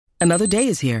Another day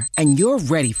is here, and you're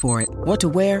ready for it. What to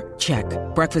wear? Check.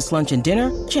 Breakfast, lunch, and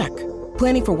dinner? Check.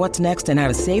 Planning for what's next and how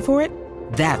to save for it?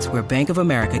 That's where Bank of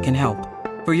America can help.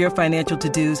 For your financial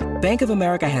to-dos, Bank of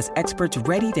America has experts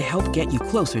ready to help get you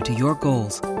closer to your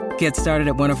goals. Get started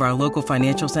at one of our local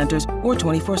financial centers or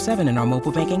 24/7 in our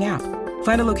mobile banking app.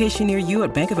 Find a location near you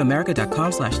at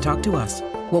bankofamerica.com/talktous.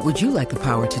 What would you like the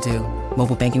power to do?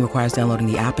 Mobile banking requires downloading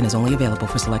the app and is only available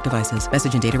for select devices.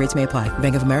 Message and data rates may apply.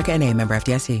 Bank of America N.A., member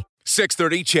FDIC.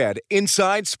 630 CHED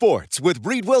Inside Sports with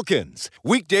Reid Wilkins.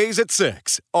 Weekdays at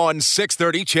 6 on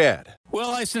 630 CHED. Well,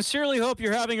 I sincerely hope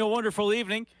you're having a wonderful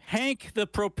evening. Hank, the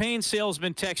propane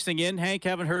salesman, texting in. Hank,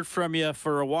 haven't heard from you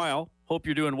for a while. Hope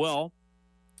you're doing well.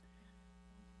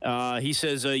 He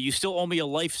says, you still owe me a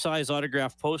life-size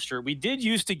autograph poster. We did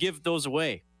used to give those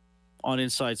away on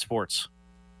Inside Sports.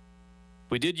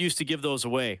 We did used to give those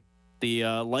away. The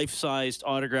life-sized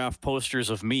autograph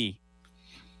posters of me.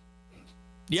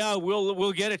 Yeah,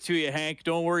 we'll get it to you, Hank.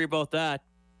 Don't worry about that.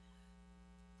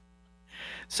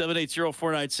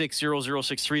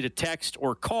 780-496-0063 to text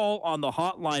or call on the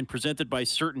hotline presented by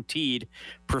CertainTeed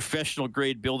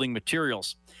professional-grade building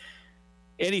materials.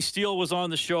 Eddie Steele was on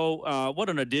the show. What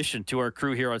an addition to our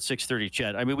crew here on 630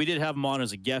 CHED. I mean, we did have him on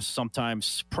as a guest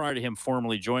sometimes prior to him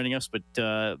formally joining us, but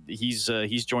he's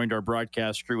joined our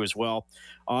broadcast crew as well.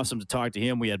 Awesome to talk to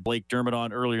him. We had Blake Dermott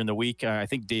on earlier in the week. I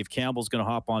think Dave Campbell's going to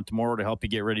hop on tomorrow to help you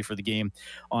get ready for the game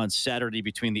on Saturday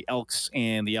between the Elks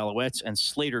and the Alouettes. And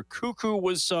Slater Cuckoo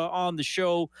was on the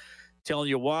show, telling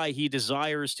you why he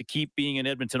desires to keep being an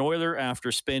Edmonton Oiler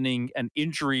after spending an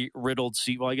injury-riddled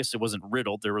season. Well, I guess it wasn't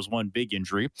riddled. There was one big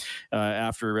injury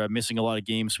after missing a lot of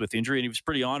games with injury. And he was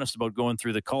pretty honest about going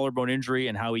through the collarbone injury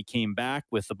and how he came back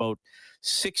with about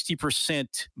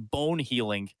 60% bone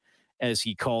healing, as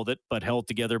he called it, but held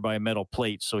together by a metal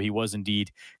plate. So he was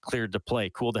indeed cleared to play.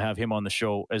 Cool to have him on the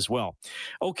show as well.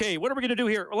 Okay, what are we going to do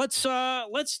here? Let's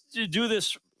do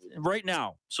this right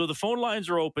now. So the phone lines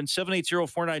are open,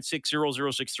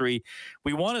 780-496-0063.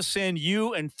 We want to send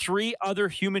you and 3 other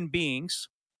human beings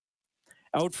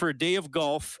out for a day of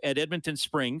golf at Edmonton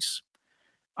Springs.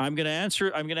 I'm going to ask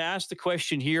the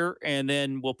question here, and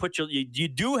then we'll put you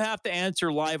do have to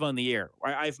answer live on the air.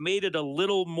 I've made it a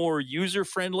little more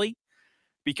user-friendly,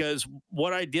 because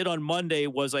what I did on Monday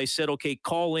was I said, okay,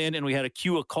 call in, and we had a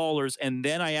queue of callers, and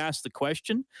then I asked the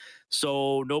question.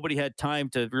 So nobody had time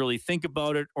to really think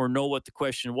about it or know what the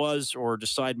question was or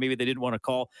decide maybe they didn't want to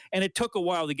call. And it took a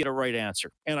while to get a right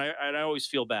answer. And I always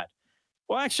feel bad.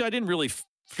 Well, actually, I didn't really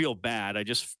feel bad. I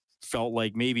just felt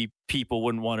like maybe people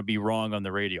wouldn't want to be wrong on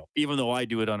the radio, even though I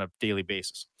do it on a daily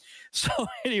basis. So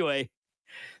anyway,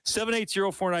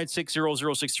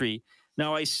 780-496-0063.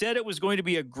 Now, I said it was going to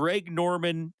be a Greg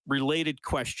Norman-related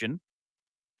question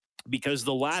because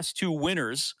the last 2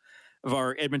 winners of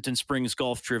our Edmonton Springs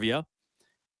golf trivia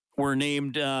were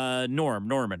named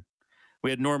Norman. We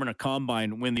had Norman a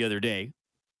combine win the other day.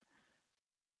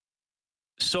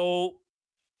 So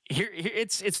here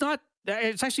it's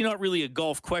actually not really a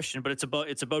golf question, but it's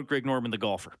about Greg Norman, the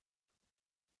golfer.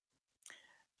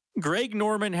 Greg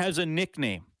Norman has a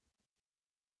nickname.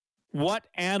 What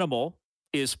animal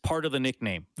is part of the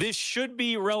nickname? This should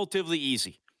be relatively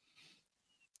easy.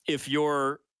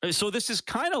 So this is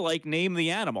kind of like Name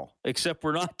the Animal, except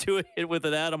we're not doing it with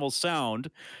an animal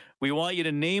sound. We want you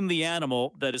to name the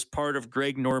animal that is part of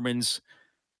Greg Norman's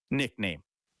nickname.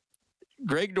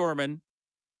 Greg Norman,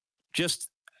 just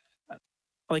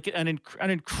like an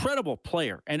incredible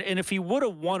player. And if he would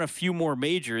have won a few more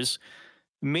majors,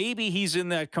 maybe he's in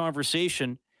that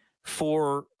conversation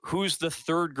for who's the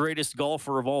 3rd greatest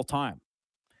golfer of all time.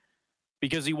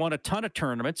 Because he won a ton of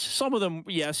tournaments. Some of them,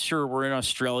 yes, sure, were in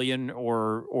Australian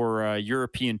or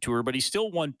European Tour, but he still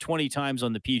won 20 times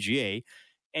on the PGA,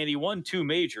 and he won 2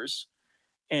 majors,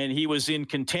 and he was in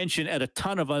contention at a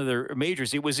ton of other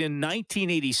majors. It was in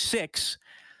 1986.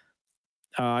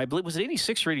 I believe, was it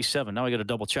 86 or 87? Now I got to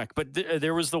double check. But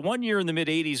there was the one year in the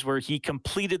mid-'80s where he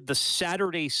completed the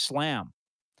Saturday Slam,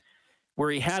 where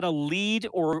he had a lead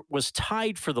or was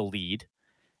tied for the lead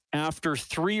after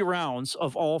 3 rounds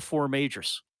of all 4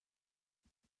 majors.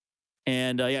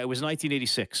 And it was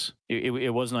 1986. It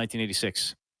was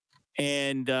 1986.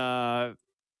 And I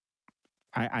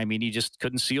mean, he just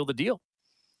couldn't seal the deal.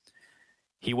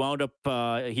 He wound up,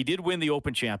 he did win the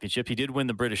Open Championship. He did win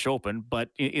the British Open, but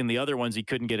in the other ones, he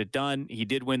couldn't get it done. He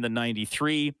did win the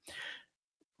 93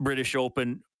 British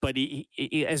Open, but he,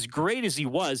 as great as he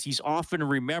was, he's often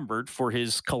remembered for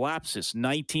his collapses.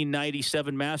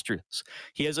 1997 Masters.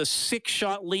 He has a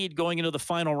 6-shot lead going into the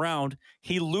final round.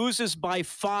 He loses by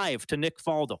 5 to Nick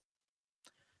Faldo.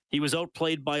 He was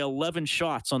outplayed by 11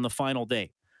 shots on the final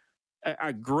day.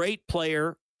 A great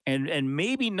player, and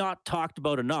maybe not talked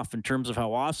about enough in terms of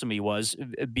how awesome he was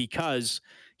because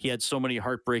he had so many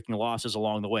heartbreaking losses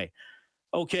along the way.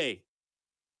 Okay.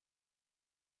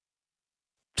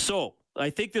 So I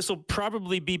think this will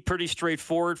probably be pretty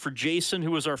straightforward for Jason,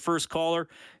 who was our first caller.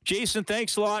 Jason,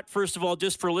 thanks a lot, first of all,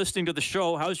 just for listening to the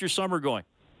show. How's your summer going?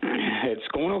 It's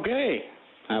going okay.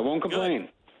 I won't complain.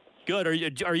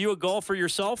 Good. Are you a golfer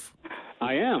yourself?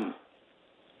 I am.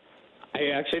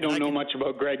 I actually don't know much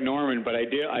about Greg Norman, but I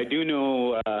do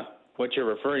know what you're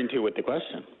referring to with the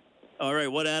question. All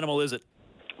right. What animal is it?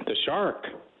 The shark.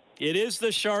 It is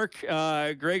the shark.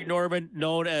 Greg Norman,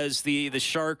 known as the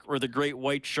shark or the great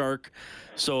white shark.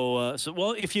 So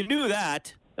well, if you knew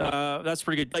that, that's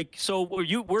pretty good. Like, so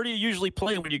where do you usually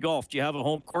play when you golf? Do you have a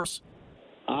home course?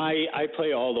 I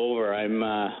play all over.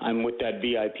 I'm with that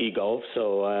VIP golf,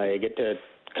 so I get to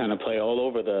kind of play all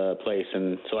over the place,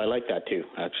 and so I like that too,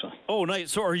 actually. Oh,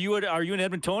 nice. So are you an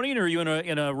Edmontonian, or are you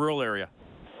in a rural area?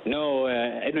 No,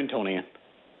 Edmontonian.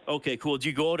 Okay, cool. Do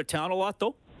you go out of town a lot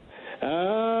though?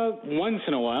 Once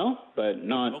in a while, but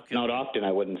not often,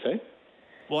 I wouldn't say.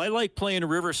 Well, I like playing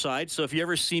Riverside, so if you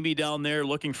ever see me down there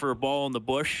looking for a ball in the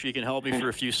bush, you can help me for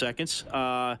a few seconds.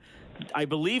 I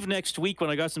believe next week, when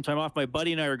I got some time off, my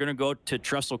buddy and I are going to go to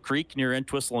Trestle Creek near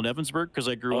Entwistle and Evansburg, because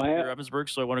I grew up near Evansburg,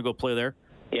 so I want to go play there.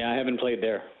 Yeah, I haven't played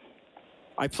there.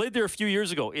 I played there a few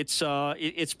years ago. It's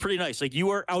pretty nice. Like, you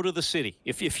are out of the city.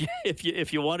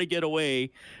 If you want to get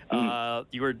away,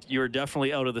 you are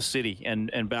definitely out of the city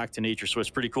and back to nature. So it's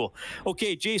pretty cool.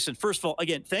 Okay, Jason. First of all,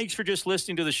 again, thanks for just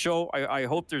listening to the show. I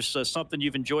hope there's something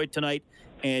you've enjoyed tonight,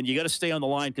 and you got to stay on the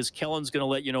line because Kellen's going to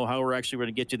let you know how we're actually going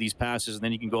to get you these passes, and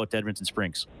then you can go out to Edmonton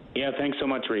Springs. Yeah, thanks so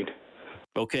much, Reid.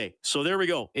 Okay, so there we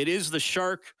go. It is the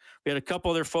Shark. We had a couple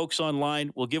other folks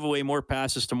online. We'll give away more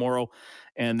passes tomorrow.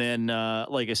 And then,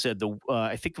 like I said,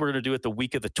 I think we're going to do it the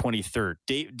week of the 23rd.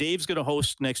 Dave's going to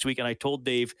host next week, and I told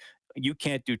Dave, you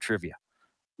can't do trivia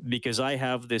because I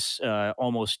have this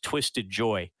almost twisted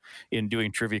joy in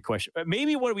doing trivia questions.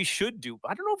 Maybe what we should do,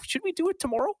 I don't know, should we do it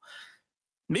tomorrow?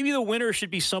 Maybe the winner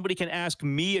should be somebody can ask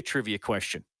me a trivia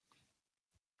question.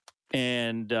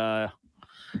 And...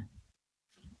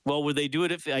 well, would they do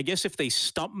it if they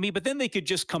stump me? But then they could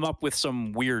just come up with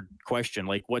some weird question,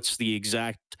 like what's the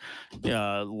exact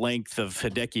length of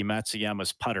Hideki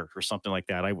Matsuyama's putter or something like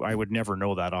that. I would never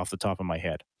know that off the top of my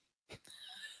head.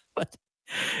 But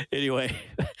anyway,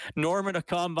 Norman, a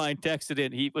combine, texted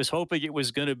in. He was hoping it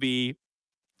was going to be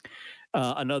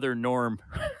another Norm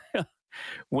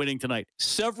winning tonight.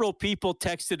 Several people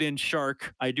texted in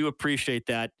Shark. I do appreciate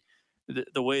that.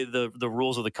 The way the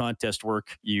rules of the contest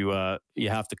work, you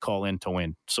have to call in to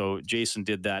win. So Jason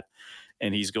did that,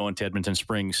 and he's going to Edmonton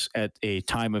Springs at a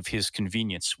time of his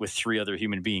convenience with three other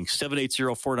human beings.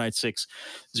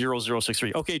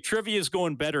 780-496-0063. Okay, trivia is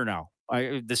going better now.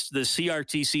 The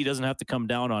CRTC doesn't have to come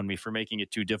down on me for making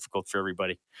it too difficult for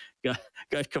everybody.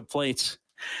 Got complaints.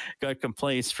 Got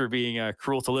complaints for being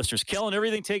cruel to listeners. Kellen,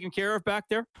 everything taken care of back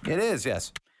there? It is,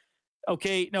 yes.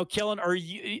 Okay, now Kellen,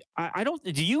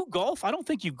 do you golf? I don't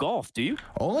think you golf, do you?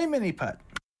 Only mini putt.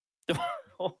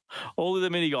 Only the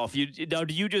mini golf. Do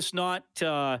you just not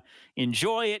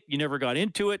enjoy it? You never got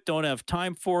into it, don't have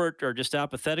time for it, or just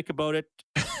apathetic about it?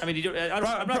 I mean, I'm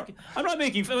not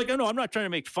making I'm not trying to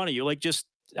make fun of you. Like, just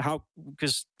how,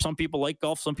 because some people like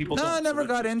golf, some people don't. I never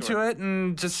got into it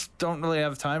and just don't really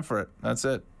have time for it. That's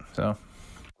it. So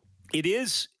it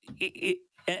is,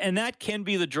 and that can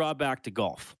be the drawback to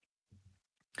golf.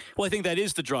 Well, I think that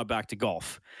is the drawback to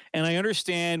golf. And I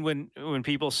understand when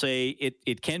people say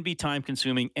it can be time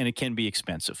consuming and it can be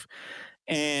expensive.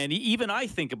 And even I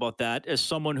think about that as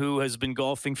someone who has been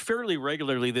golfing fairly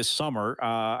regularly this summer.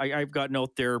 I've gotten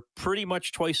out there pretty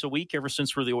much twice a week ever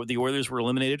since the Oilers were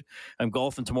eliminated. I'm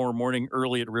golfing tomorrow morning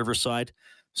early at Riverside.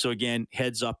 So again,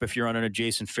 heads up if you're on an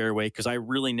adjacent fairway, because I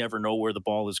really never know where the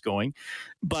ball is going.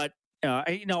 But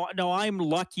I'm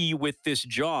lucky with this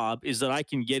job is that I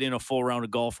can get in a full round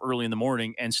of golf early in the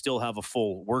morning and still have a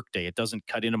full work day. It doesn't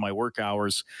cut into my work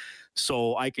hours.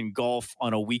 So I can golf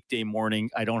on a weekday morning.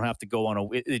 I don't have to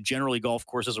go generally golf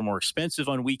courses are more expensive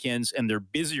on weekends and they're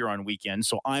busier on weekends.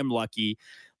 So I'm lucky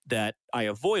that I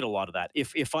avoid a lot of that.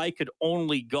 If I could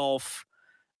only golf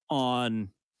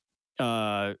on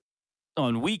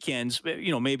weekends,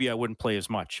 maybe I wouldn't play as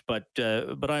much, but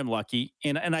I'm lucky.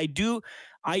 And I do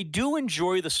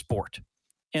enjoy the sport.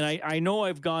 And I know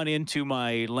I've gone into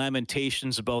my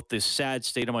lamentations about this sad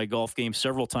state of my golf game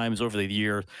several times over the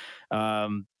year.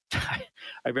 I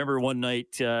remember one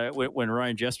night when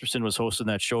Ryan Jesperson was hosting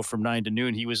that show from 9 to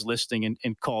noon, he was listening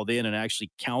and called in and actually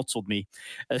counseled me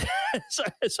as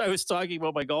I was talking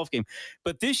about my golf game.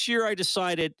 But this year I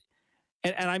decided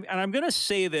I'm going to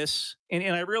say this,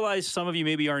 and I realize some of you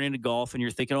maybe aren't into golf, and you're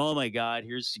thinking, "Oh my God,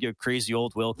 here's crazy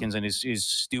old Wilkins and his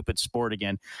stupid sport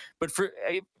again." But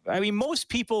I mean, most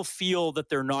people feel that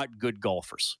they're not good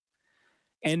golfers,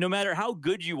 and no matter how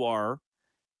good you are,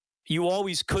 you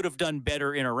always could have done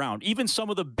better in a round. Even some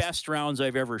of the best rounds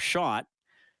I've ever shot,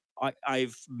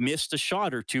 I've missed a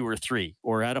shot or two or three,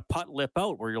 or had a putt lip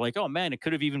out where you're like, "Oh man, it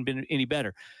could have even been any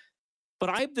better." But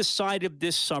I've decided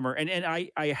this summer, and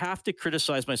I have to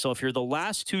criticize myself here. The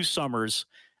last 2 summers,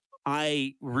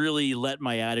 I really let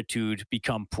my attitude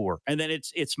become poor. And then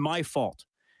it's my fault.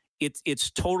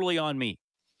 It's totally on me.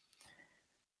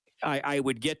 I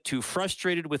would get too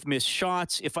frustrated with missed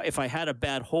shots. If I had a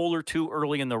bad hole or two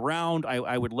early in the round,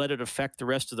 I would let it affect the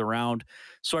rest of the round.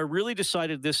 So I really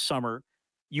decided this summer,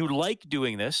 you like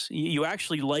doing this. You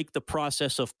actually like the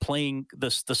process of playing the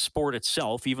sport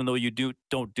itself, even though you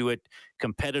don't do it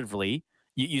competitively.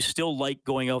 You still like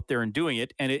going out there and doing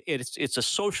it, and it's a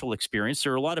social experience.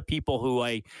 There are a lot of people who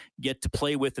I get to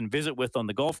play with and visit with on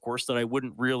the golf course that I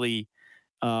wouldn't really,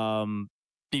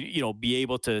 be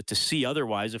able to see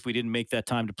otherwise if we didn't make that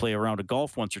time to play a round of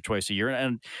golf once or twice a year.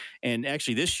 And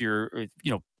actually this year,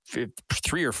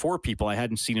 3 or 4 people I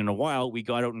hadn't seen in a while, we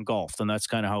got out and golfed, and that's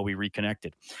kind of how we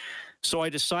reconnected. So I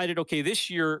decided, okay,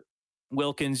 this year,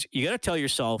 Wilkins, you got to tell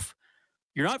yourself,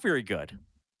 you're not very good.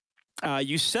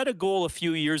 You set a goal a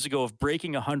few years ago of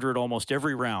breaking 100 almost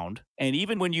every round, and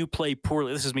even when you play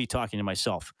poorly, this is me talking to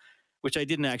myself, which I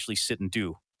didn't actually sit and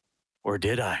do. Or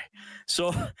did I?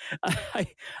 So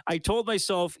I told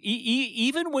myself,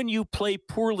 even when you play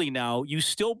poorly now, you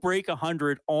still break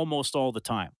 100 almost all the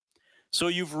time. So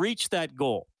you've reached that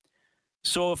goal.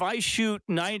 So if I shoot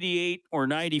 98 or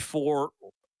 94,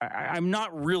 I'm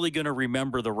not really going to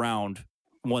remember the round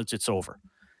once it's over.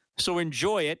 So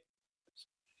enjoy it.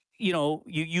 You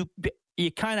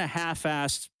kind of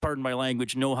half-assed, pardon my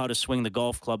language, know how to swing the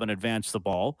golf club and advance the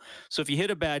ball. So if you hit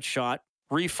a bad shot,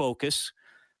 refocus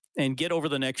and get over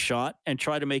the next shot and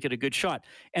try to make it a good shot.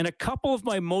 And a couple of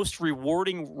my most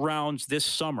rewarding rounds this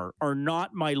summer are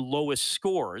not my lowest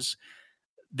scores.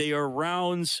 They are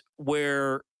rounds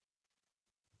where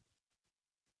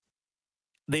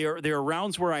they are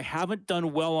rounds where I haven't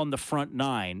done well on the front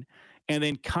 9 and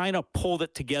then kind of pulled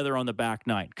it together on the back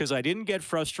 9 because I didn't get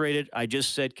frustrated. I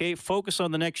just said, okay, focus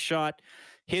on the next shot,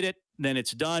 hit it, then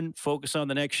it's done. Focus on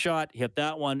the next shot, hit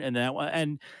that one and that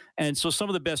one. And so some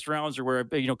of the best rounds are where I,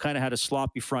 kind of had a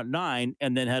sloppy front 9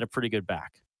 and then had a pretty good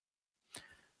back.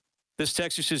 This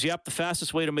texter says, yep, the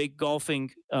fastest way to make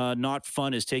golfing not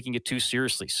fun is taking it too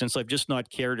seriously. Since I've just not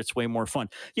cared, it's way more fun.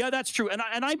 Yeah, that's true. And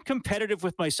I'm competitive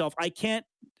with myself.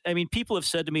 People have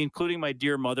said to me, including my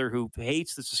dear mother who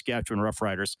hates the Saskatchewan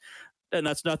Roughriders, and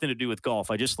that's nothing to do with golf.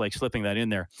 I just like slipping that in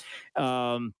there.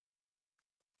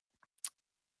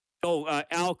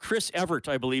 Al, Chris Everett,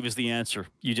 I believe, is the answer.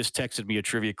 You just texted me a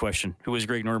trivia question. Who was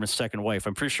Greg Norman's second wife?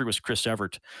 I'm pretty sure it was Chris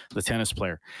Everett, the tennis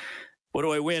player. What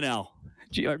do I win, Al?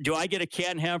 Do I get a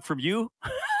can-ham from you?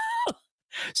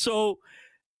 So,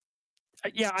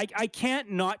 yeah, I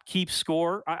can't not keep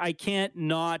score. I can't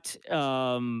not,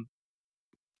 know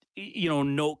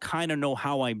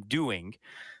how I'm doing.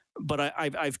 But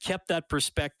I've kept that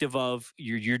perspective of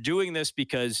you're doing this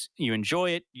because you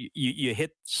enjoy it. You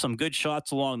hit some good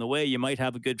shots along the way. You might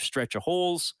have a good stretch of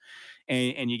holes,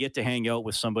 and you get to hang out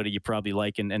with somebody you probably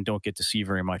like and don't get to see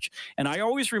very much. And I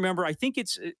always remember, I think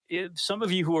it's some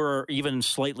of you who are even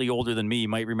slightly older than me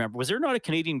might remember, was there not a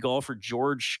Canadian golfer,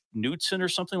 George Knudsen or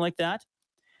something like that?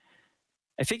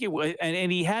 I think it was,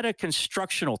 and he had a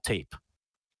constructional tape.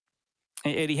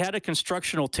 And he had a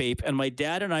constructional tape, and my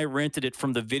dad and I rented it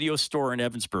from the video store in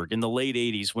Evansburg in the late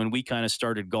 80s when we kind of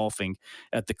started golfing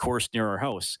at the course near our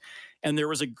house. And there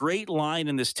was a great line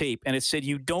in this tape, and it said,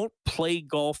 you don't play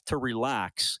golf to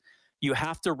relax. You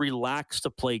have to relax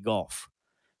to play golf.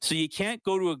 So you can't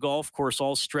go to a golf course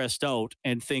all stressed out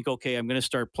and think, okay, I'm going to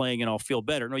start playing and I'll feel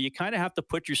better. No, you kind of have to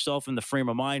put yourself in the frame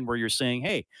of mind where you're saying,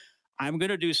 hey, I'm going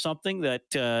to do something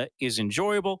that is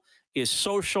enjoyable, is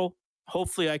social.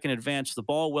 Hopefully I can advance the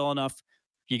ball well enough.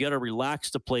 You got to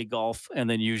relax to play golf, and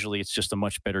then usually it's just a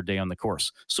much better day on the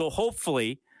course. So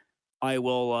hopefully I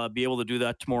will be able to do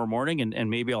that tomorrow morning, and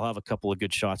maybe I'll have a couple of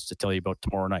good shots to tell you about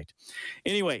tomorrow night.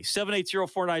 Anyway,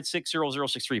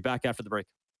 780-496-0063. Back after the break.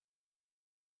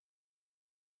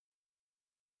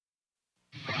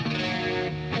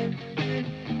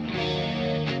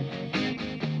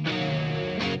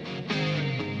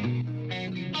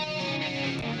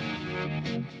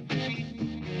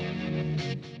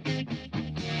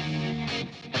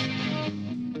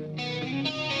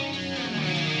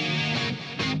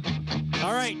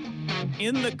 All right,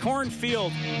 in the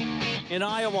cornfield in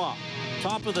Iowa,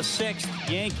 Top of the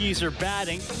 6th, Yankees are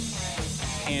batting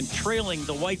and trailing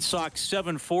the White Sox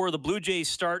 7-4. The Blue Jays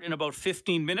start in about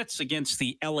 15 minutes against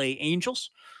the LA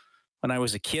Angels. When I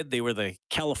was a kid, they were the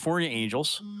California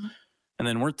Angels. And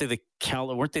then weren't they the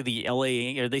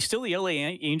LA? Are they still the LA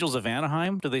Angels of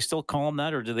Anaheim? Do they still call them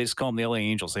that, or do they just call them the LA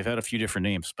Angels? They've had a few different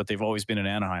names, but they've always been in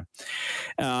Anaheim.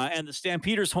 And the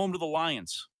Stampeders home to the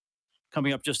Lions,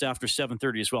 coming up just after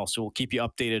 7:30 as well. So we'll keep you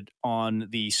updated on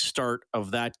the start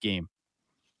of that game.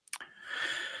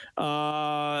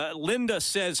 Linda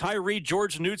says, hi, Reid.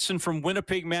 George Knudsen from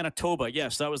Winnipeg, Manitoba.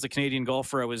 Yes, that was the Canadian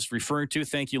golfer I was referring to.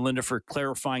 Thank you, Linda, for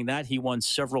clarifying that. He won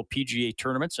several PGA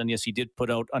tournaments, and yes, he did put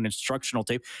out an instructional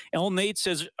tape. El Nate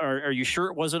says, are you sure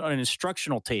it wasn't an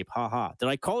instructional tape? Ha. Did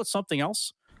I call it something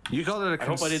else? You called it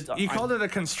called it a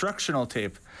constructional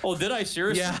tape. Oh, did I?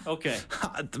 Seriously? Yeah. Okay.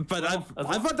 But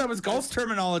I thought that was golf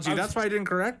terminology. That's why I didn't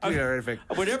correct you or anything.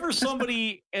 Whenever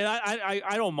somebody, and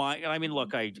I don't mind. I mean,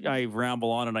 look, I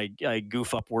ramble on and I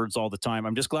goof up words all the time.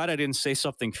 I'm just glad I didn't say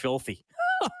something filthy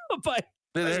by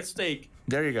mistake.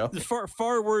 There you go. There's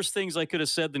far worse things I could have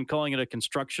said than calling it a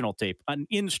constructional tape, an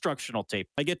instructional tape.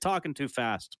 I get talking too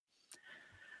fast.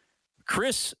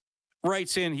 Chris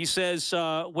writes in, he says,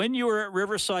 when you are at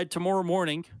Riverside tomorrow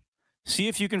morning, see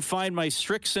if you can find my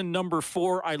Strixon number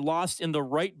 4 I lost in the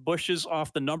right bushes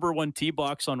off the number 1 tee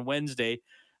box on Wednesday.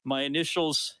 My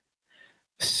initials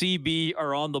CB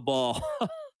are on the ball.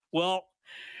 Well,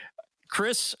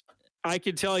 Chris, I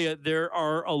can tell you there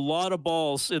are a lot of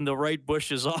balls in the right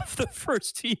bushes off the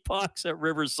first tee box at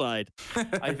Riverside.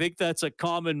 I think that's a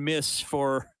common miss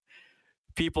for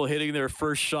people hitting their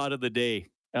first shot of the day.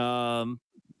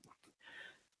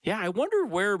 Yeah, I wonder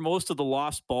where most of the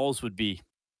lost balls would be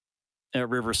at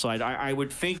Riverside. I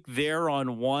would think they're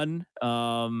on one,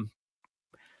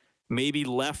 maybe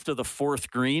left of the 4th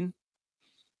green,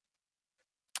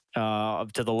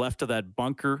 to the left of that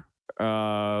bunker.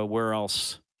 Where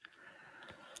else?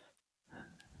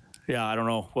 Yeah, I don't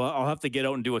know. Well, I'll have to get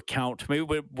out and do a count. Maybe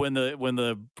when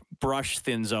the brush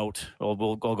thins out,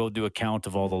 I'll go do a count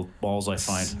of all the balls I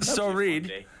find. So,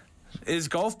 Reid, is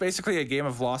golf basically a game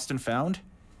of lost and found?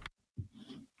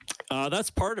 That's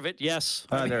part of it, yes.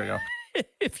 There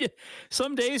we go.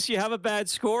 Some days you have a bad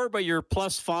score, but you're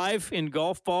 +5 in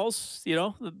golf balls,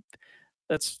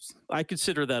 I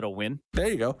consider that a win. There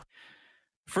you go.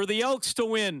 For the Elks to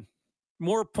win,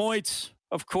 more points,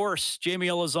 of course. Jamie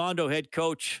Elizondo, head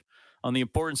coach, on the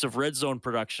importance of red zone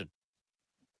production.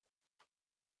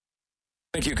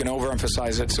 I think you can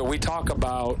overemphasize it. So we talk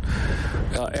about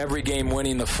every game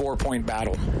winning the 4-point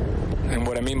battle. And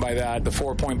what I mean by that, the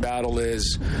 4-point battle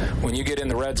is when you get in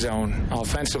the red zone,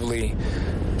 offensively,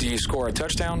 do you score a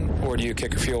touchdown or do you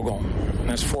kick a field goal? And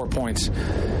that's 4 points.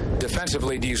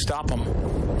 Defensively, do you stop them,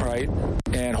 right,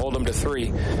 and hold them to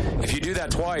 3? If you do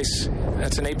that twice,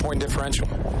 that's an 8-point differential.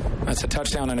 That's a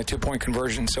touchdown and a 2-point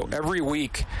conversion. So every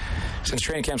week since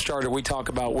training camp started, we talk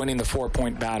about winning the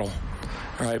 4-point battle,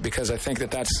 right, because I think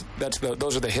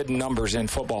those are the hidden numbers in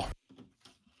football.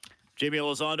 Jamie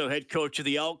Elizondo, head coach of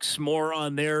the Elks. More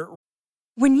on their...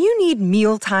 When you need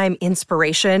mealtime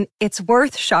inspiration, it's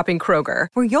worth shopping Kroger,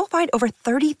 where you'll find over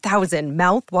 30,000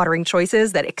 mouth-watering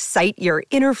choices that excite your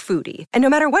inner foodie. And no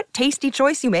matter what tasty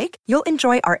choice you make, you'll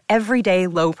enjoy our everyday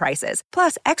low prices,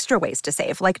 plus extra ways to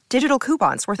save, like digital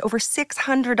coupons worth over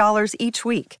 $600 each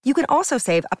week. You can also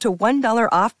save up to $1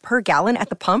 off per gallon at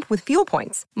the pump with fuel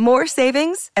points. More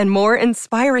savings and more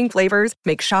inspiring flavors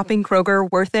make shopping Kroger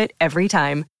worth it every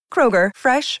time. Kroger,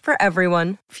 fresh for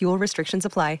everyone. Fuel restrictions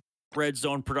apply. Red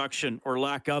zone production or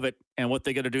lack of it and what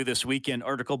they got to do this weekend.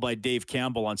 Article by Dave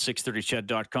Campbell on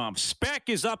 630ched.com. Spec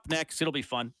is up next. It'll be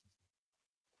fun.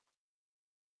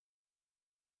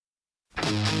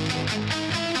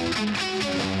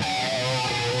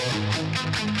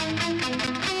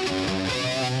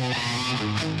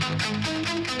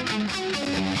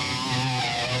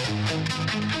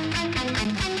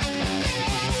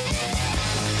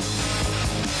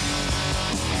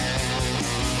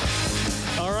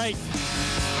 All right.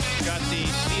 Got the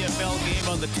CFL game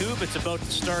on the tube. It's about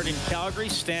to start in Calgary.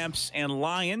 Stamps and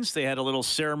Lions. They had a little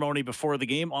ceremony before the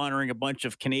game honoring a bunch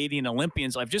of Canadian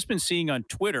Olympians. I've just been seeing on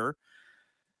Twitter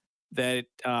that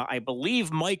I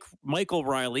believe Michael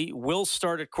Riley will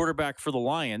start at quarterback for the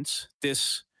Lions.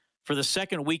 This, for the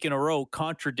second week in a row,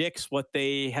 contradicts what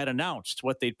they had announced,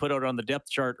 what they'd put out on the depth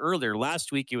chart earlier.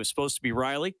 Last week, it was supposed to be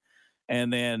Riley,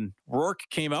 and then Rourke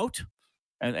came out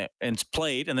and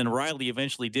played, and then Riley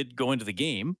eventually did go into the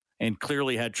game and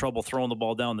clearly had trouble throwing the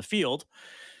ball down the field.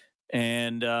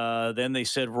 And then they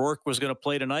said Rourke was going to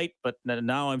play tonight, but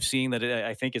now I'm seeing that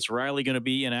I think it's Riley going to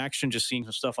be in action. Just seeing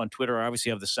some stuff on Twitter. I obviously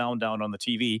have the sound down on the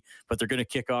TV, but they're going to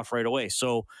kick off right away.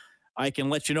 So I can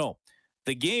let you know.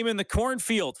 The game in the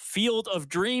cornfield, Field of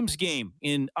Dreams game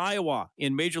in Iowa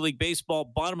in Major League Baseball,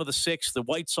 bottom of the sixth. The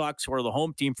White Sox, who are the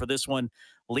home team for this one,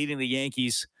 leading the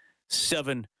Yankees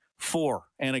 7-4.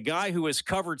 And a guy who has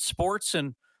covered sports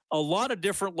in a lot of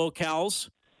different locales.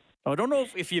 I don't know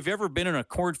if you've ever been in a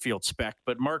cornfield, Spec,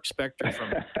 but Mark Spector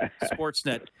from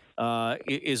Sportsnet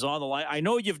is on the line. I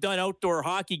know you've done outdoor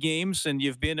hockey games and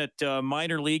you've been at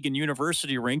minor league and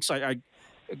university rinks. I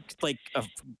like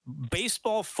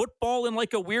baseball, football in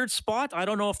like a weird spot. I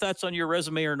don't know if that's on your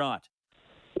resume or not.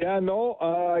 Yeah, no,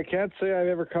 I can't say I've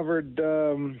ever covered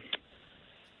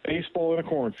baseball in a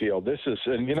cornfield. This has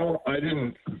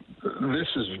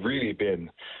really been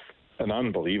an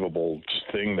unbelievable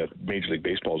thing that Major League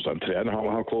Baseball has done today. I don't know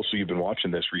how closely you've been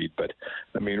watching this, Reid, but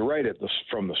I mean, right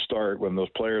from the start, when those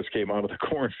players came out of the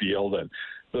cornfield and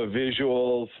the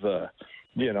visuals, the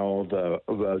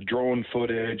drone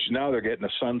footage, now they're getting a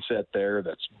sunset there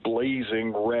that's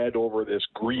blazing red over this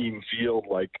green field.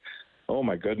 Like, oh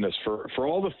my goodness, for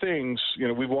all the things,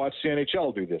 we've watched the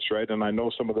NHL do this, right? And I know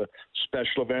some of the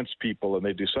special events people, and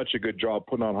they do such a good job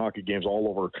putting on hockey games all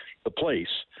over the place.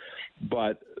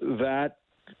 But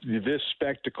this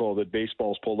spectacle that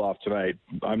baseball's pulled off tonight,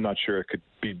 I'm not sure it could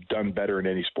be done better in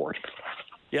any sport.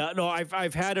 Yeah, no,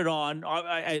 I've had it on.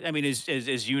 I mean,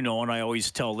 as you know, and I always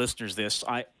tell listeners this,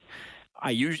 I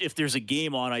usually, if there's a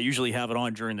game on, I usually have it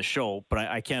on during the show, but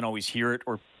I can't always hear it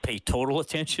or pay total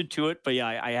attention to it. But yeah,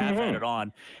 I have had it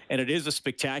on, and it is a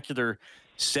spectacular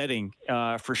setting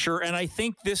for sure. And I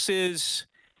think this is,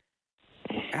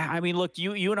 I mean, look,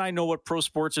 you and I know what pro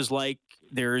sports is like.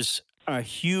 There's a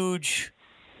huge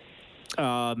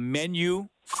menu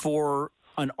for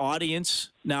an audience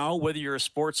now, whether you're a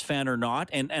sports fan or not.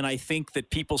 And I think that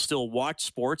people still watch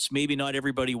sports. Maybe not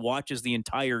everybody watches the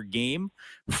entire game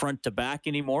front to back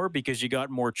anymore because you got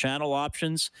more channel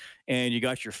options and you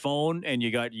got your phone and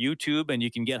you got YouTube and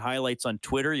you can get highlights on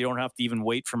Twitter. You don't have to even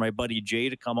wait for my buddy Jay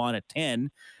to come on at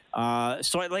 10. The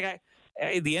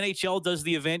NHL does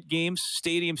the event games,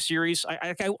 stadium series.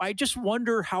 I just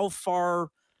wonder how far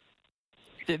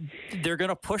they're going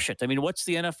to push it. I mean, what's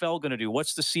the NFL going to do?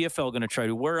 What's the CFL going to try to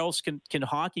do? Where else can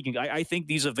hockey? I think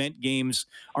these event games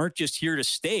aren't just here to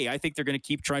stay. I think they're going to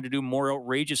keep trying to do more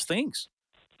outrageous things.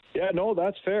 Yeah, no,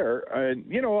 that's fair.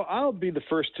 I'll be the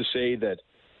first to say that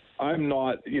I'm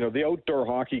not, the outdoor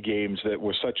hockey games that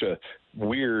was such a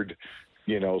weird,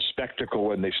 spectacle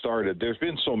when they started. There's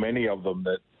been so many of them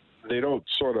that they don't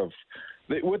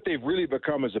what they've really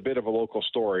become is a bit of a local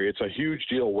story. It's a huge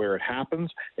deal where it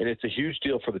happens, and it's a huge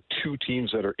deal for the two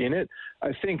teams that are in it.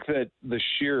 I think that the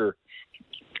sheer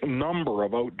number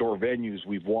of outdoor venues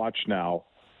we've watched now,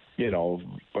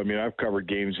 I've covered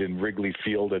games in Wrigley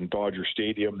Field and Dodger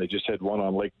Stadium. They just had one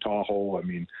on Lake Tahoe. I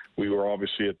mean, we were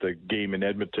obviously at the game in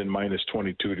Edmonton, minus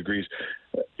 22 degrees.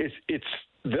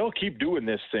 They'll keep doing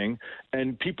this thing,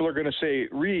 and people are going to say,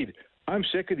 Reid, I'm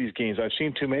sick of these games. I've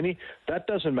seen too many. That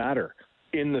doesn't matter.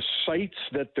 In the sites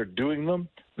that they're doing them,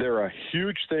 they're a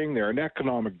huge thing. They're an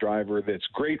economic driver that's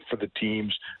great for the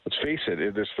teams. Let's face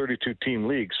it, there's 32-team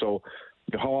league. So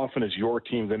how often is your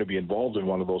team going to be involved in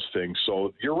one of those things?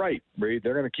 So you're right, Reid.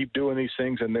 They're going to keep doing these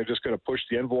things, and they're just going to push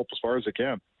the envelope as far as they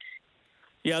can.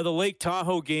 Yeah, the Lake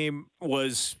Tahoe game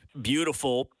was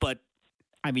beautiful, but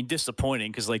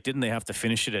disappointing because, didn't they have to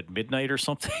finish it at midnight or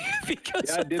something?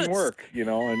 Because it didn't work,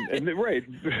 and right.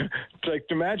 It's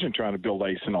imagine trying to build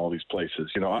ice in all these places.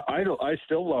 I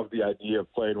still love the idea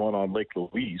of playing one on Lake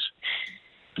Louise.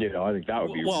 I think that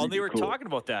would be well. Really they were cool. talking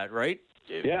about that, right?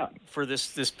 Yeah. For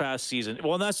this past season.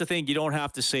 Well, and that's the thing. You don't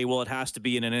have to say, well, it has to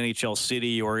be in an NHL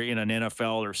city or in an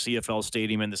NFL or CFL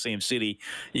stadium in the same city.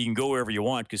 You can go wherever you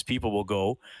want because people will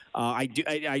go.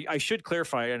 I should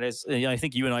clarify, and as I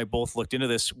think you and I both looked into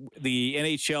this, the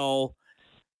NHL,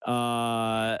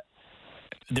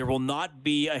 there will not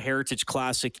be a Heritage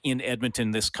Classic in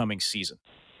Edmonton this coming season.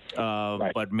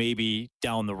 Right. But maybe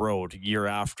down the road, year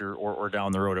after, or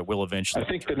down the road, it will eventually. I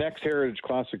think the next Heritage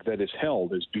Classic that is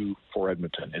held is due for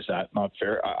Edmonton. Is that not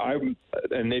fair?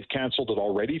 And they've canceled it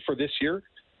already for this year.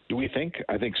 Do we think?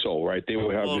 I think so, right? They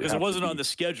would have because it wasn't on the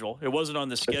schedule. It wasn't on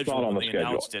the schedule when they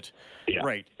announced it. Yeah.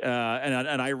 Right.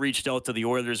 And I reached out to the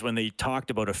Oilers when they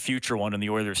talked about a future one, and the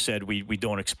Oilers said we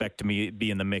don't expect to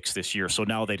be in the mix this year. So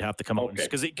now they'd have to come out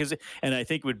because and I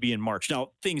think it would be in March. Now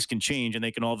things can change, and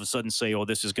they can all of a sudden say, "Oh,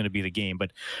 this is going to be the game."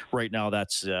 But right now,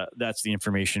 that's the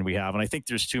information we have, and I think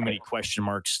there's too many question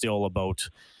marks still about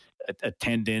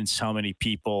attendance, how many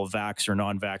people, vax or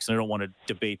non-vax. And I don't want to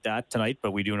debate that tonight,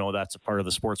 but we do know that's a part of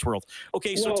the sports world.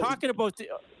 Okay, so talking about the...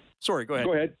 Sorry, go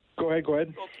ahead. Go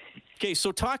ahead. Okay,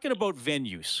 so talking about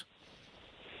venues,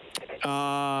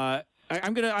 I'm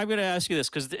gonna ask you this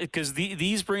because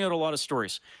these bring out a lot of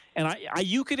stories, and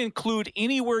you could include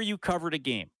anywhere you covered a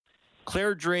game,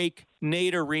 Claire Drake,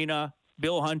 Nate Arena,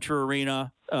 Bill Hunter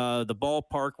Arena, the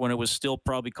ballpark when it was still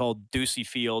probably called Ducey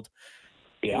Field,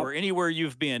 or anywhere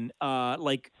you've been,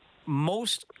 like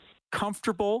most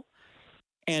comfortable.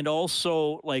 And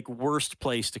also, like, worst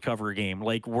place to cover a game,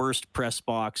 like worst press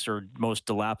box or most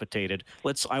dilapidated.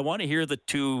 I want to hear the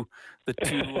two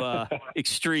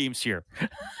extremes here.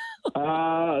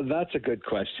 That's a good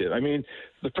question. I mean,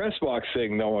 the press box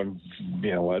thing, no one,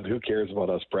 who cares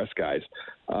about us press guys?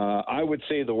 I would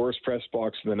say the worst press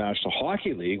box in the National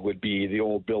Hockey League would be the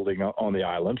old building on the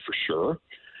island, for sure.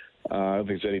 I don't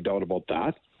think there's any doubt about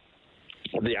that.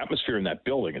 The atmosphere in that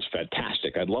building is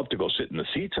fantastic. I'd love to go sit in the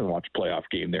seats and watch a playoff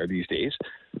game there these days.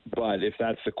 But if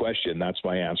that's the question, that's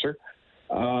my answer.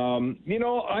 For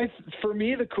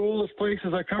me, the coolest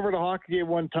places, I covered a hockey game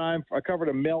one time. I covered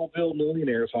a Melville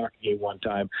Millionaires hockey game one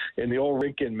time in the old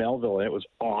rink in Melville, and it was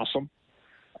awesome.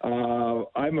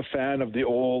 I'm a fan of the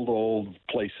old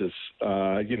places.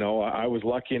 I was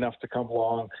lucky enough to come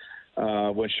along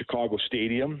when Chicago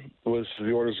Stadium was,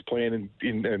 the Oilers were playing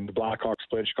in the Blackhawks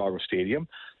playing Chicago Stadium.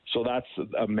 So that's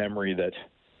a memory that,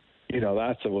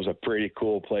 that was a pretty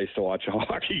cool place to watch a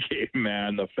hockey game,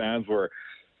 man. The fans were,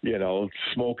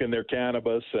 smoking their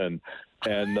cannabis and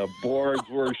the boards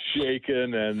were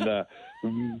shaking and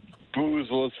booze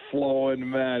was flowing,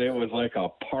 man. It was like a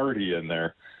party in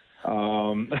there.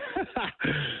 I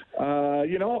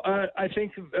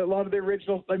think a lot of the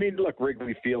original, look,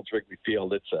 Wrigley Field.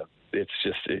 It's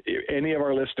just any of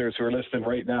our listeners who are listening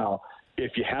right now,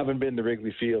 if you haven't been to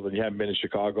Wrigley Field and you haven't been to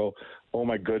Chicago, oh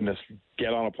my goodness,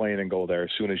 get on a plane and go there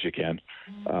as soon as you can.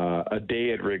 A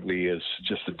day at Wrigley is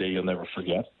just a day you'll never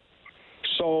forget.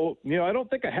 So, I don't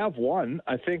think I have one.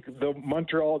 I think the old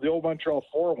Montreal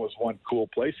Forum was one cool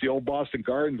place. The old Boston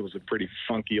Garden was a pretty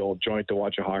funky old joint to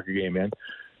watch a hockey game in.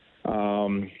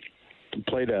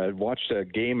 Watched a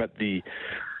game at the,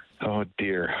 oh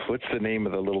dear, what's the name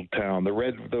of the little town? The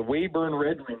Weyburn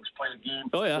Red Wings played a game.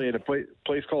 Oh yeah, played a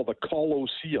place called the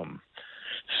Colosseum,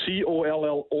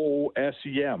 Collosem or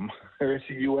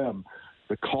Seum,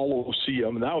 the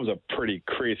Colosseum, and that was a pretty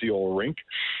crazy old rink.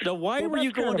 Now, why were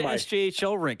you going to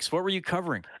SJHL rinks? What were you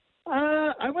covering?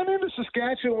 I went into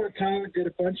Saskatchewan one time and did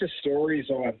a bunch of stories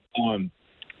on.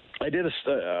 I did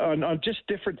on just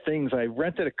different things. I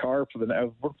rented a car I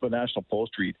worked for the National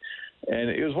Post Read, and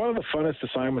it was one of the funnest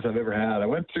assignments I've ever had.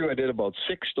 I did about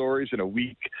 6 stories in a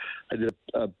week. I did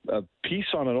a piece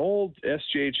on an old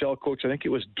SJHL coach. I think it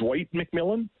was Dwight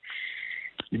McMillan.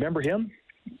 You remember him?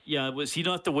 Yeah, was he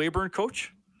not the Weyburn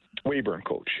coach? Weyburn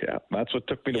coach, yeah. That's what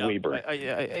took me to Weyburn.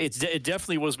 It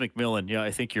definitely was McMillan. Yeah,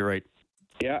 I think you're right.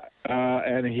 Yeah,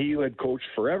 and he had coached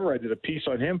forever. I did a piece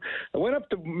on him. I went up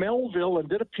to Melville and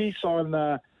did a piece on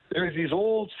there's these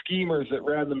old schemers that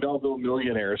ran the Melville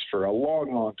Millionaires for a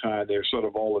long, long time. They're sort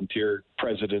of volunteer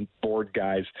president, board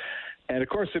guys. And, of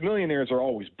course, the Millionaires are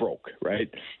always broke, right?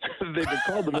 They've been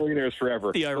called the Millionaires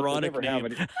forever. The ironic name.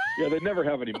 They never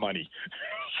have any money.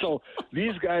 So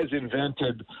these guys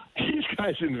invented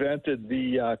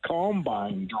the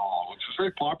combine draw, which was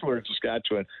very popular in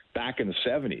Saskatchewan back in the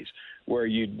 70s, where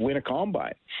you'd win a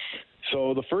combine.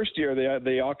 So the first year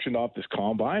they auctioned off this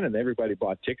combine and everybody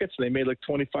bought tickets and they made like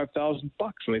 $25,000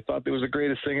 and they thought it was the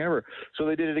greatest thing ever. So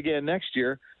they did it again next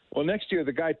year. Well, next year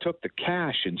the guy took the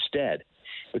cash instead,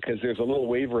 because there's a little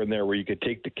waiver in there where you could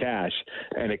take the cash,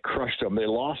 and it crushed them. They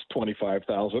lost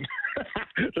 $25,000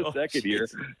 the second year,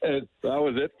 and that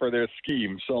was it for their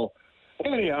scheme. So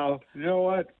anyhow, you know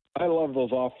what? I love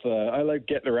those I like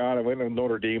getting around. I went to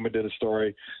Notre Dame and did a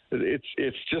story.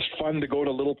 It's just fun to go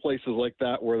to little places like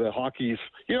that where the hockey's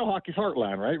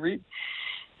heartland, right, Reid?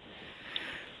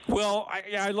 Well,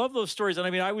 I love those stories. And I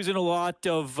mean, I was in a lot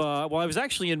of, I was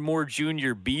actually in more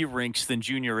junior B rinks than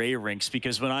junior A rinks,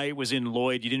 because when I was in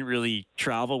Lloyd, you didn't really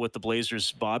travel with the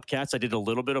Blazers Bobcats. I did a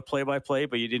little bit of play-by-play,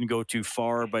 but you didn't go too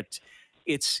far. But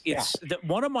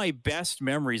one of my best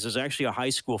memories is actually a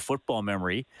high school football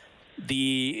memory.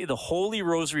 The Holy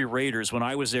Rosary Raiders, when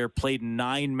I was there, played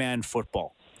 9-man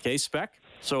football. Okay, Spec?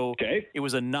 So It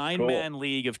was a 9-man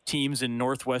league of teams in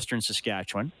northwestern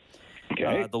Saskatchewan.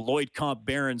 Okay. The Lloyd Comp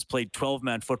Barons played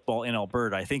 12-man football in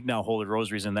Alberta. I think now Holy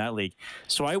Rosary's in that league.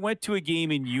 So I went to a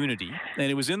game in Unity,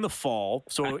 and it was in the fall.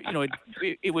 So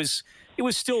it was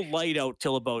still light out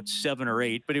till about 7 or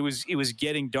 8, but it was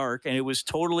getting dark, and it was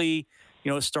totally,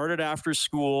 it started after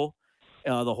school.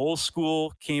 The whole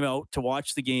school came out to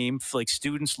watch the game, like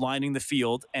students lining the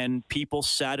field, and people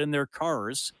sat in their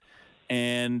cars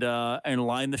and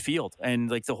lined the field. And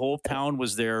like the whole town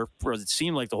was there, or it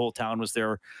seemed like the whole town was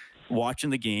there watching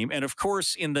the game. And of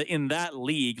course, in that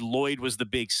league, Lloyd was the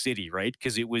big city, right?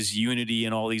 Because it was Unity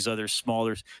and all these other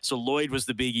smaller. So Lloyd was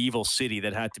the big evil city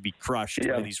that had to be crushed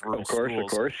by these rural schools. Of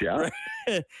course, yeah.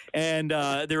 Right? And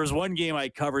there was one game I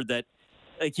covered that.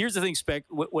 Like, here's the thing, Spec.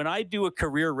 When I do a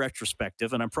career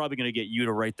retrospective, and I'm probably going to get you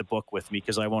to write the book with me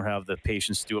because I won't have the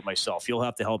patience to do it myself. You'll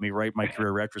have to help me write my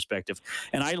career retrospective.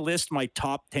 And I list my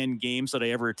top 10 games that I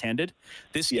ever attended.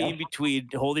 This game between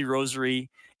Holy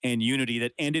Rosary and Unity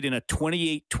that ended in a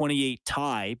 28-28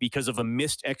 tie because of a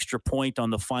missed extra point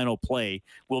on the final play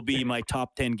will be my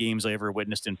top 10 games I ever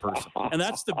witnessed in person. And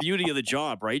that's the beauty of the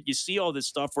job, right? You see all this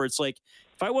stuff where it's like,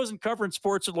 if I wasn't covering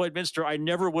sports at Lloydminster, I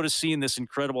never would have seen this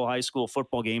incredible high school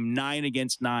football game,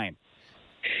 9-9.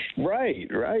 Right.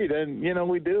 And,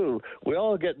 we do. We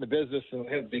all get in the business and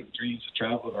we have big dreams of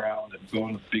traveling around and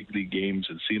going to big league games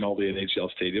and seeing all the NHL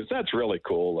stadiums. That's really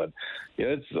cool. And,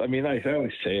 I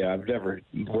always say I've never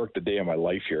worked a day in my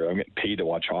life here. I'm getting paid to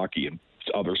watch hockey and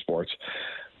other sports.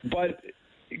 But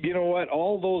you know what?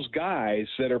 All those guys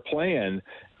that are playing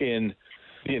in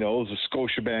the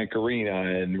Scotiabank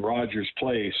Arena and Rogers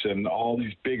Place and all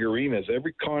these big arenas,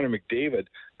 every Connor McDavid,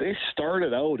 they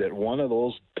started out at one of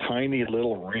those tiny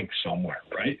little rinks somewhere,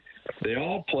 right? They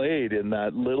all played in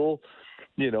that little,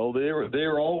 they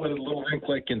were all in a little rink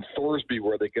like in Thorsby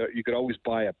where you could always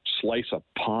buy a slice of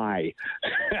pie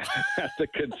at the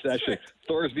concession.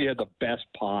 Thorsby had the best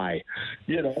pie,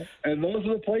 and those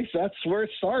are the places. That's where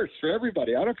it starts for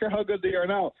everybody. I don't care how good they are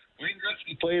now. Wayne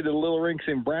Gretzky played at the little rinks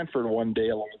in Brantford one day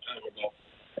a long time ago.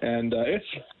 And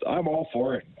I'm all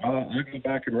for it. I go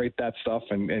back and rate that stuff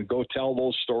and go tell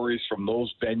those stories from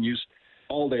those venues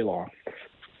all day long.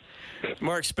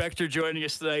 Mark Spector joining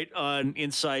us tonight on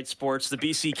Inside Sports. The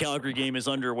BC Calgary game is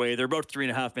underway. They're about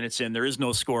 3.5 minutes in. There is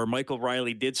no score. Michael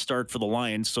Riley did start for the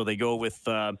Lions, so they go with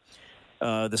the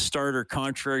starter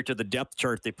contrary to the depth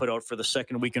chart they put out for the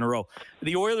second week in a row.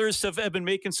 The Oilers have been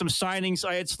making some signings.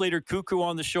 I had Slater Cuckoo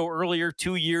on the show earlier,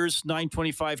 2 years,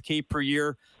 $925K per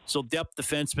year. So depth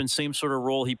defenseman, same sort of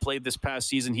role he played this past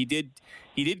season. He did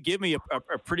give me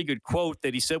a pretty good quote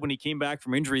that he said when he came back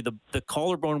from injury, the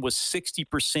collarbone was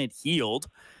 60% healed,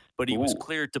 but he was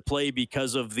cleared to play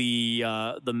because of the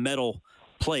metal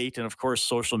plate. And of course,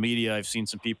 social media, I've seen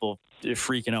some people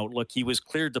freaking out. Look, he was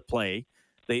cleared to play.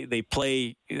 They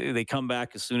play, they come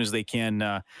back as soon as they can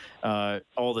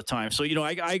all the time. So,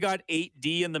 I got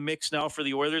 8D in the mix now for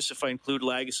the Oilers, if I include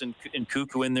Lagos and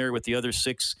Cuckoo in there with the other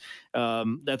 6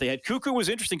 that they had. Cuckoo was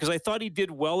interesting because I thought he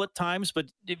did well at times, but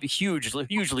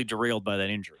hugely derailed by that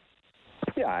injury.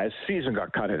 Yeah, his season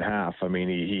got cut in half. I mean,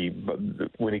 he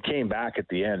when he came back at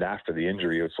the end after the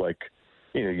injury, it's like,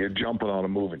 you're jumping on a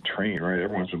moving train, right?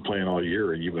 Everyone's been playing all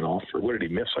year and you've been off for, what did he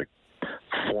miss, like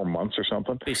 4 months or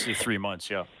something? Basically 3 months,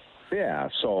 yeah. Yeah,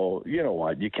 so you know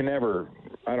what? You can never.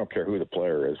 I don't care who the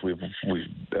player is. We've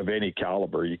of any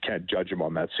caliber. You can't judge him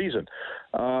on that season.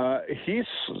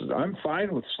 I'm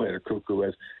fine with Slater Cuckoo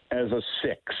as a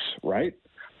 6, right?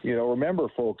 Remember,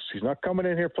 folks, he's not coming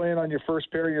in here playing on your first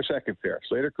pair or your second pair.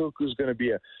 Slater Cuckoo is going to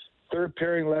be a third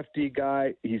pairing lefty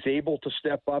guy. He's able to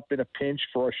step up in a pinch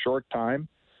for a short time.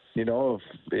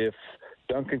 If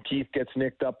Duncan Keith gets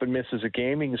nicked up and misses a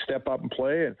game, he can step up and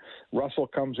play, and Russell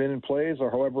comes in and plays, or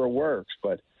however it works.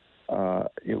 But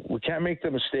we can't make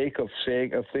the mistake of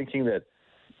thinking that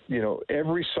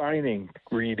every signing,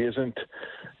 Reid, isn't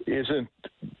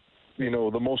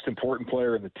the most important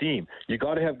player in the team. You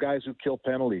got to have guys who kill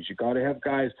penalties. You got to have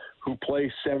guys who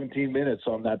play 17 minutes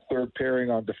on that third pairing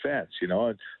on defense.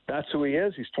 And that's who he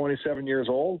is. He's 27 years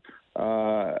old.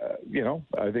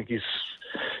 I think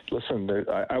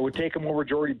I would take him over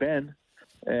Jordy Ben,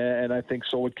 and I think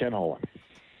so would Ken Holland.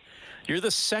 You're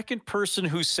the second person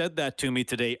who said that to me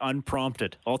today,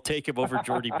 unprompted. I'll take him over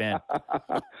Jordy Ben.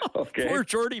 Okay. Poor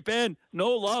Jordy Ben.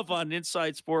 No love on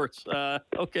Inside Sports.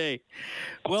 Okay.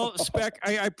 Well, Spec,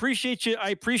 I appreciate you. I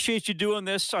appreciate you doing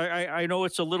this. I know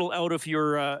it's a little out of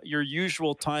your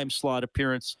usual time slot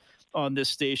appearance on this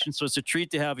station, so it's a treat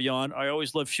to have you on. I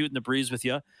always love shooting the breeze with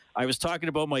you. I was talking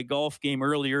about my golf game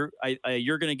earlier.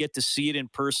 You're going to get to see it in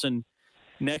person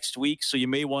next week, so you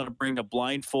may want to bring a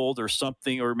blindfold or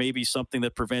something, or maybe something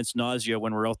that prevents nausea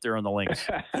when we're out there on the links.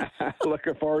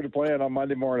 Looking forward to playing on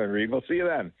Monday morning, Reid. We'll see you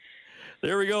then.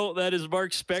 There we go. That is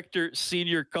Mark Spector,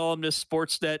 senior columnist,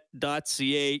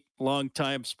 Sportsnet.ca,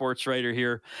 longtime sports writer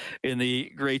here in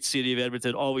the great city of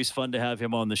Edmonton. Always fun to have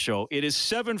him on the show. It is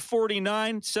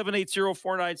 7:49,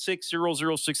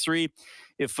 780-496-0063.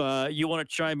 If you want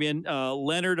to chime in,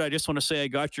 Leonard, I just want to say I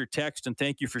got your text, and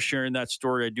thank you for sharing that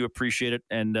story. I do appreciate it,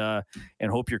 and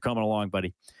hope you're coming along,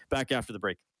 buddy. Back after the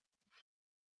break.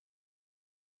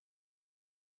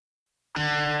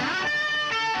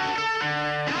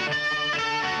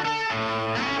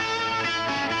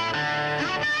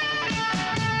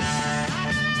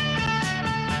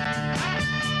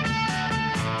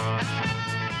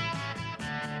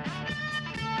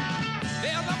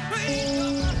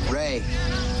 Ray,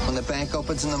 when the bank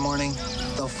opens in the morning,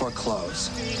 they'll foreclose.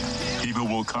 People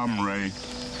will come, Ray.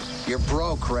 You're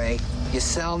broke, Ray. You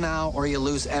sell now or you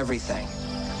lose everything.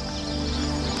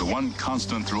 The one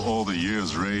constant through all the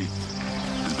years, Ray,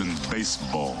 has been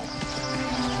baseball.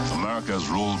 America has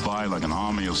rolled by like an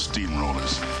army of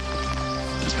steamrollers.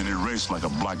 It's been erased like a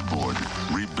blackboard,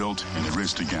 rebuilt and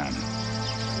erased again.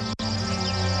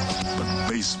 But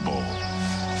baseball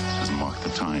has marked the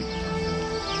time.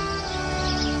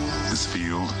 This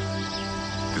field,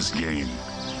 this game,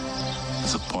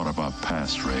 is a part of our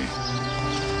past, Ray.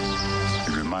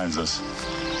 It reminds us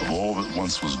of all that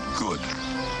once was good,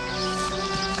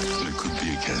 and it could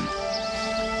be again.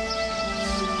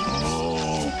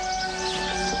 Oh,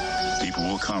 people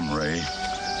will come, Ray.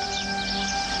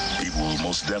 People will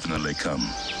most definitely come.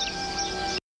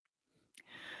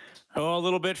 Oh, a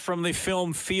little bit from the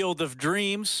film Field of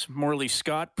Dreams. Morley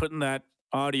Scott putting that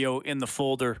audio in the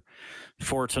folder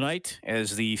for tonight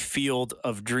as the Field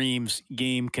of Dreams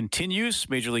game continues.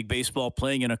 Major League Baseball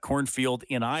playing in a cornfield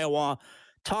in Iowa.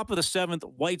 Top of the 7th,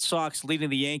 White Sox leading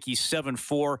the Yankees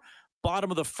 7-4. Bottom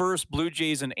of the 1st, Blue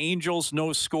Jays and Angels,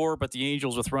 no score, but the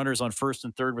Angels with runners on 1st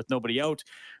and 3rd with nobody out.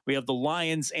 We have the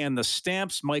Lions and the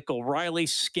Stamps. Michael Riley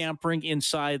scampering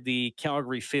inside the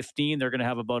Calgary 15. They're going to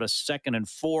have about a 2nd and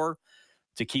 4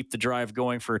 to keep the drive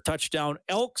going for a touchdown.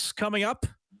 Elks coming up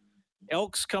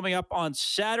on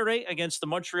Saturday against the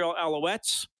Montreal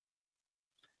Alouettes.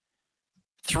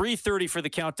 3:30 for the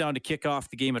countdown to kick off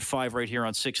the game at 5 right here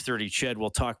on 630 Ched.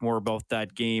 We'll talk more about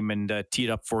that game and tee it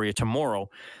up for you tomorrow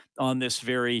on this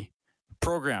very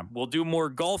program. We'll do more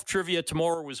golf trivia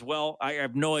tomorrow as well. I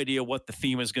have no idea what the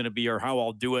theme is going to be or how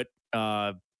I'll do it.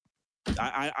 I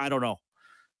don't know.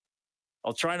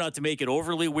 I'll try not to make it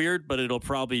overly weird, but it'll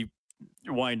probably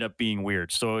wind up being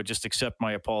weird. So just accept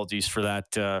my apologies for that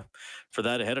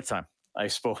ahead of time, I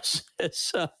suppose.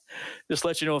 It's, just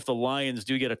let you know if the Lions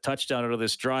do get a touchdown out of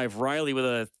this drive. Riley with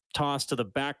a toss to the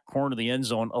back corner of the end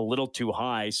zone, a little too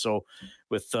high. So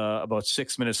with about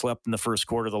 6 minutes left in the first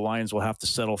quarter, the Lions will have to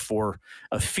settle for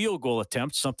a field goal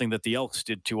attempt, something that the Elks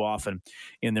did too often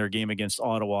in their game against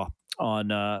Ottawa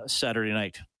on Saturday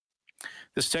night.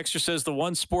 This texter says, the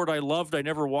one sport I loved, I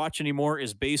never watch anymore,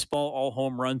 is baseball, all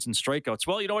home runs and strikeouts.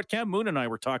 Well, you know what? Cam Moon and I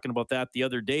were talking about that the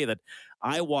other day, that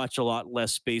I watch a lot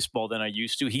less baseball than I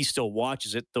used to. He still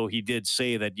watches it, though he did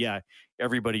say that, yeah,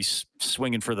 everybody's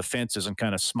swinging for the fences and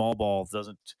kind of small ball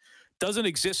doesn't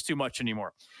exist too much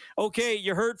anymore. Okay,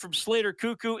 you heard from Slater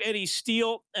Cuckoo, Eddie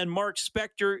Steele, and Mark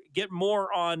Spector. Get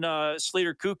more on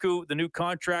Slater Cuckoo, the new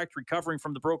contract, recovering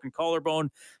from the broken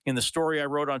collarbone, in the story I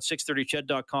wrote on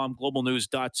 630ched.com,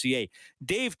 globalnews.ca.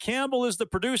 Dave Campbell is the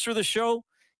producer of the show.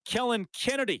 Kellen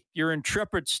Kennedy, your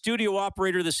intrepid studio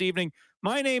operator this evening.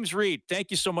 My name's Reid. Thank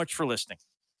you so much for listening.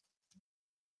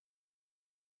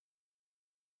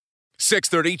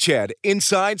 630 Ched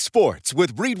Inside Sports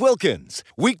with Reid Wilkins.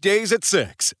 Weekdays at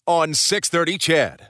 6 on 630 Ched.